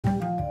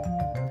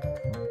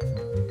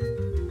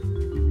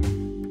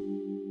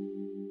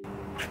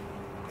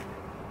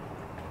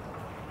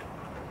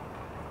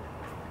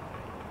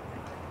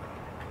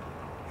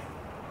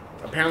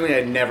Apparently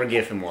I'd never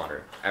give him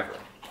water, ever.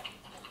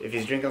 If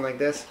he's drinking like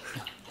this,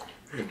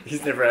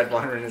 he's never had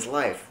water in his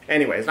life.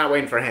 Anyways, not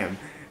waiting for him.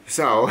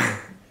 So,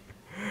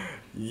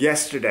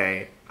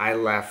 yesterday I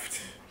left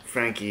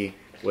Frankie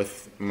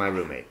with my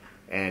roommate,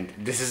 and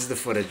this is the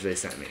footage they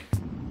sent me.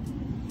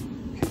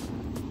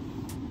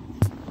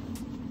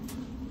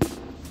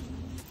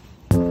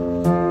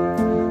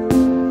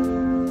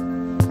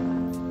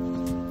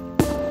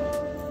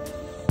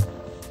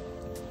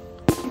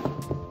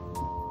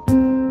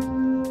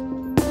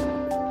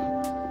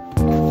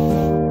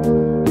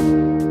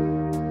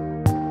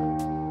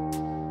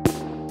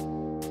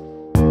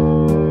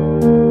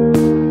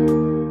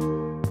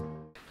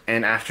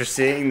 And after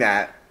seeing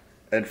that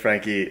and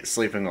Frankie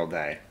sleeping all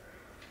day,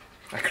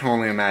 I can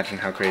only imagine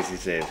how crazy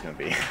today is gonna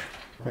be.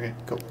 Okay,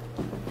 go.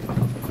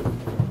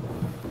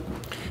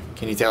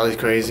 Can you tell he's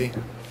crazy?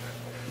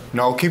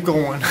 No, keep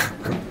going.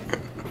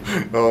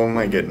 Oh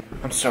my goodness.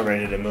 I'm so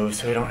ready to move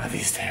so we don't have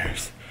these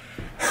stairs.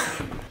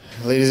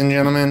 Ladies and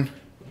gentlemen,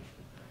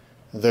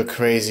 the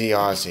crazy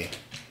Aussie.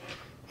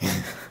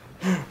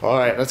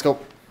 Alright, let's go.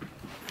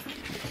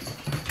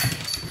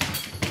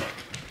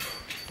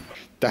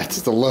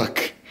 That's the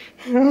look.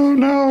 Oh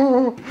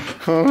no!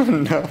 Oh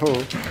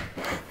no!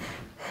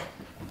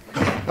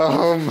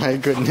 Oh my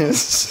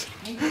goodness!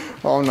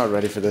 Oh, I'm not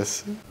ready for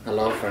this.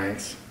 Hello,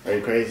 Franks. Are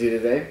you crazy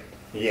today?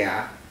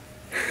 Yeah.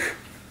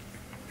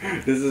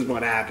 This is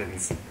what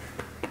happens.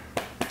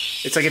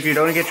 It's like if you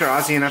don't get your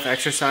Aussie enough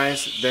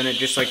exercise, then it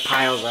just like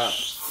piles up.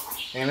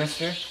 Hey,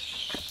 mister?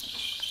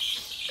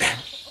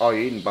 Oh,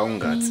 you're eating bone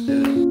guts.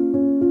 Ew.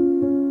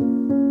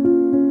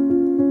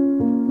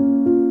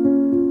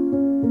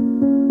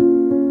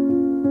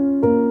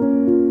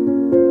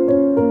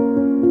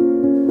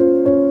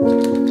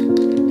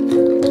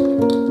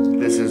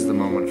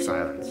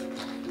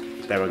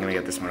 That we're gonna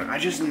get this morning. I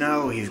just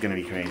know he's gonna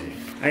be crazy.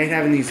 I hate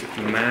having these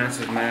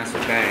massive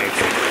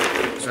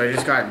bags. So I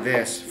just got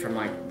this from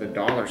like the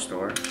dollar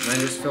store and I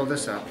just filled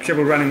this up. Except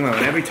we're running low,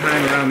 and every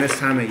time around this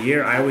time of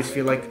year, I always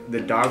feel like the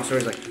dog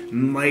stores like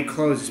might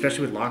close,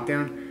 especially with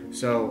lockdown.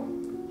 So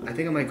I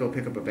think I might go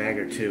pick up a bag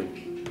or two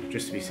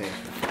just to be safe.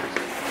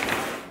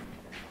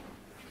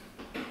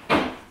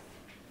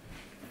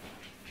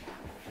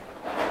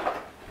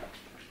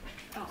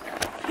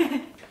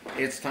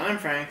 It's time,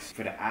 Franks,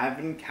 for the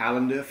advent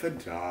calendar for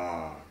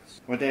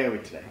dogs. What day are we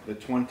today? The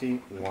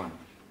 21.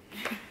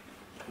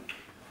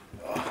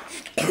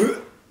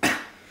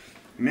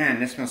 Man,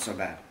 this smells so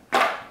bad.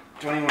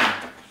 21.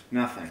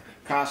 Nothing.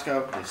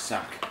 Costco, they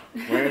suck.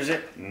 Where is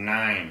it?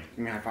 9.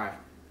 Give me a high five.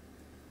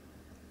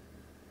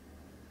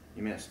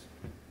 You missed.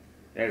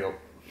 There you go.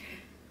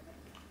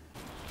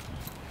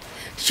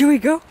 Should we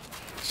go?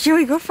 Should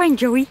we go find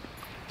Joey?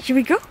 Should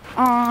we go?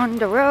 On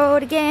the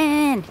road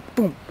again.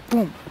 Boom,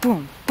 boom,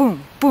 boom,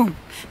 boom, boom.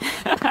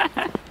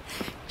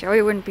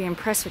 Joey wouldn't be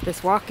impressed with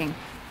this walking.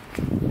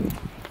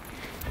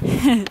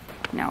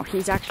 No,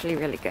 he's actually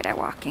really good at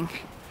walking.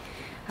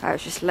 I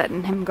was just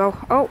letting him go.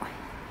 Oh,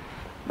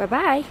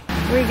 bye-bye.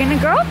 We're gonna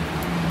go?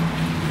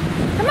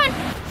 Come on.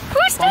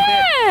 Who's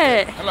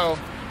that? Hello.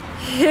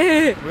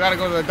 We gotta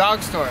go to the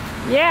dog store.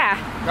 Yeah.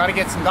 Gotta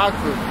get some dog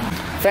food.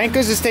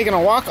 Frankus is taking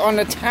a walk on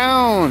the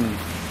town.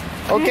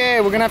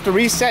 Okay, we're gonna have to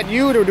reset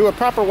you to do a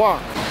proper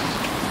walk.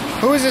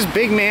 Who is this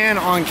big man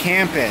on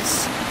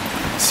campus?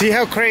 See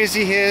how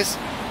crazy he is?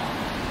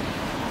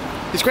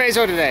 He's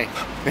crazy today.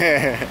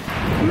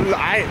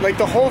 Like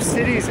the whole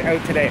city's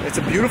out today. It's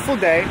a beautiful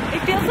day.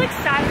 It feels like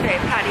Saturday,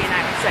 Patty and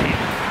I were saying.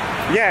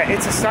 Yeah,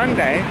 it's a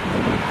Sunday.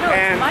 No,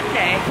 it's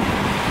Monday.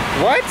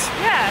 What?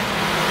 Yeah.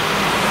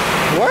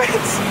 What?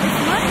 It's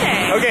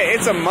Monday. Okay,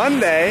 it's a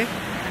Monday,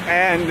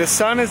 and the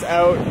sun is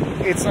out.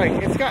 It's like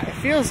it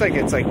feels like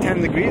it's like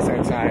 10 degrees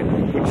outside,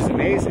 which is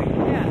amazing.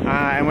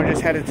 Yeah. And we're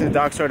just headed to the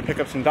dog store to pick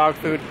up some dog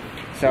food.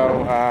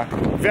 So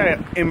very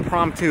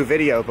impromptu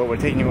video, but we're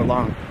taking you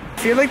along. I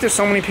feel like there's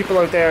so many people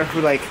out there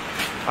who like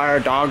are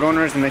dog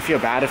owners and they feel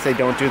bad if they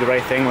don't do the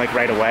right thing like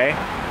right away.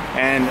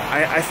 And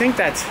I think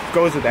that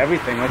goes with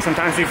everything. Like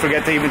sometimes we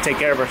forget to even take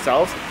care of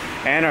ourselves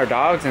and our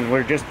dogs, and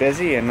we're just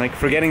busy, and like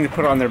forgetting to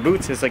put on their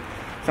boots is like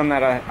something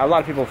that a lot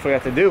of people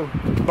forget to do.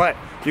 But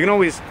you can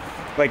always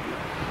like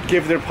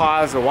give their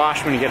paws a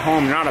wash when you get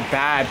home. You're not a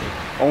bad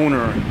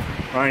owner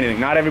or anything.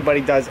 Not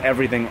everybody does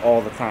everything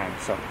all the time.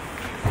 So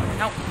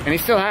nope. And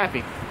he's still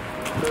happy.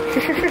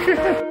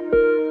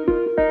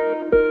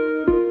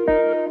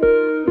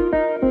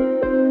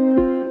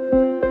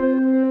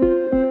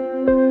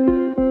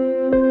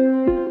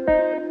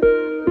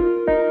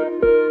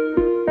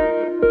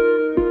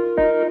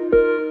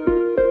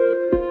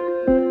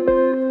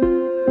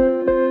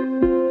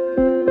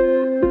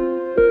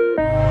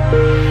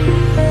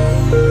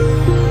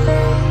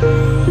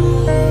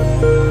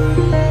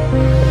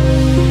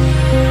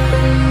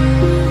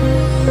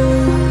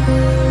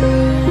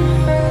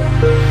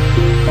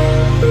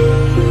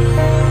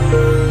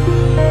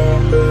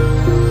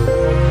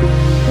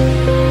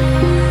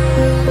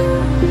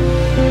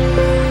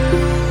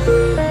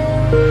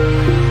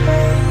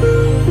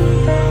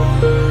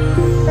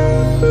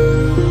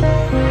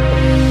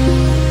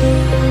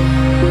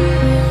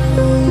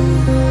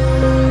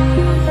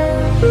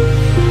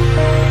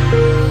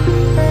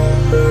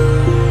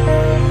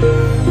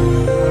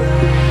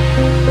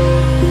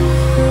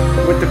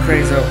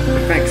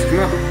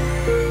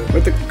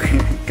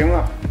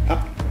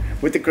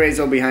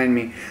 Grayzo behind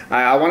me.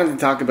 I wanted to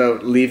talk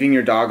about leaving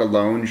your dog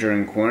alone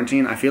during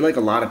quarantine. I feel like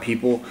a lot of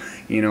people,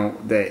 you know,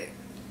 they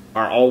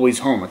are always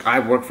home. Like I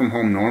work from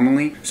home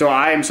normally. So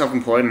I am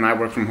self-employed and I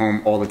work from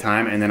home all the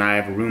time. And then I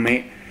have a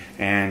roommate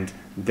and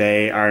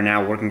they are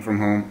now working from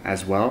home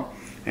as well.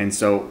 And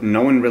so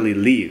no one really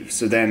leaves.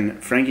 So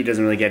then Frankie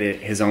doesn't really get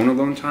his own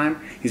alone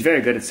time. He's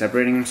very good at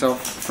separating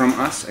himself from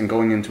us and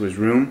going into his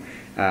room,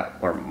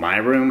 or my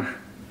room,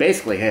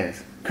 basically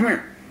his. Come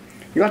here.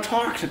 You gotta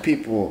talk to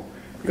people.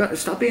 You gotta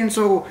stop being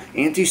so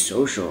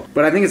antisocial.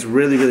 But I think it's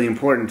really, really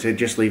important to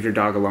just leave your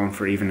dog alone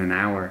for even an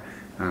hour.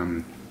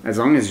 As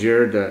long as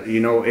you're the, you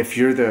know, if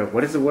you're the,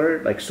 what is the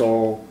word? Like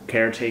sole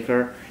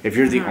caretaker. If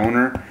you're the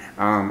owner,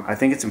 I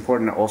think it's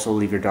important to also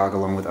leave your dog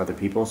alone with other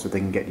people so they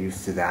can get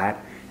used to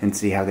that and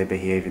see how they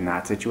behave in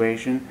that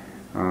situation.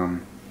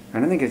 And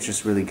I think it's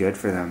just really good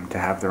for them to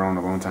have their own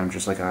alone time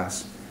just like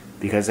us.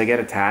 Because they get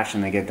attached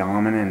and they get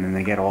dominant and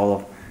they get all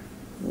of,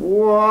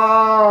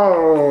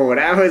 whoa,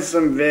 that was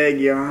some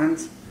big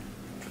yawns.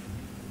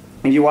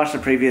 If you watched the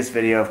previous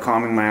video of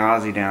calming my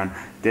Aussie down,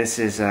 this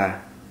is,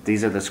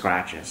 these are the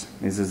scratches.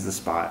 This is the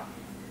spot.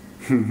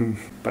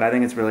 But I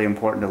think it's really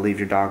important to leave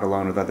your dog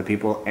alone with other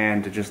people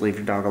and to just leave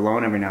your dog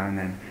alone every now and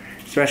then,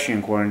 especially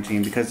in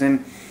quarantine, because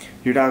then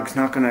your dog's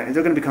not gonna,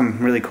 they're gonna become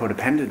really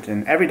codependent,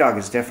 and every dog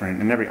is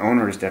different and every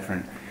owner is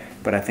different.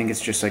 But I think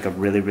it's just like a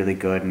really, really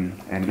good and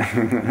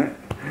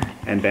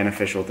and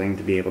beneficial thing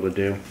to be able to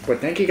do. But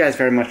thank you guys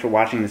very much for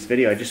watching this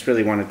video. I just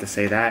really wanted to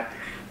say that,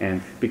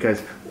 and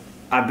because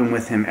I've been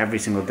with him every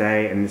single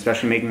day, and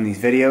especially making these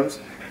videos,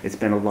 it's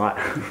been a lot.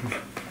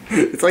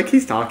 It's like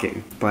he's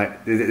talking,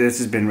 but this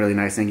has been really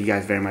nice. Thank you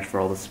guys very much for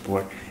all the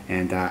support,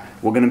 and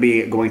we're gonna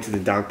be going to the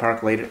dog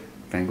park later.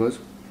 Fangos,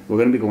 we're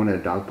gonna be going to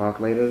the dog park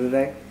later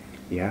today.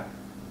 Yeah,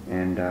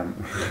 and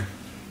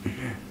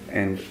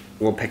and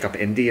we'll pick up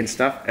Indy and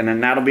stuff, and then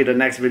that'll be the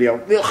next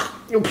video.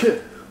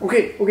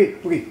 Okay. Let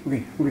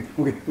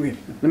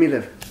me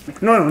live.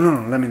 No,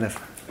 let me live.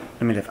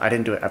 Let me live. I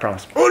didn't do it. I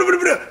promise.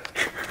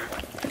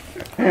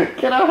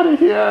 Get out of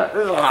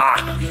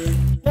here.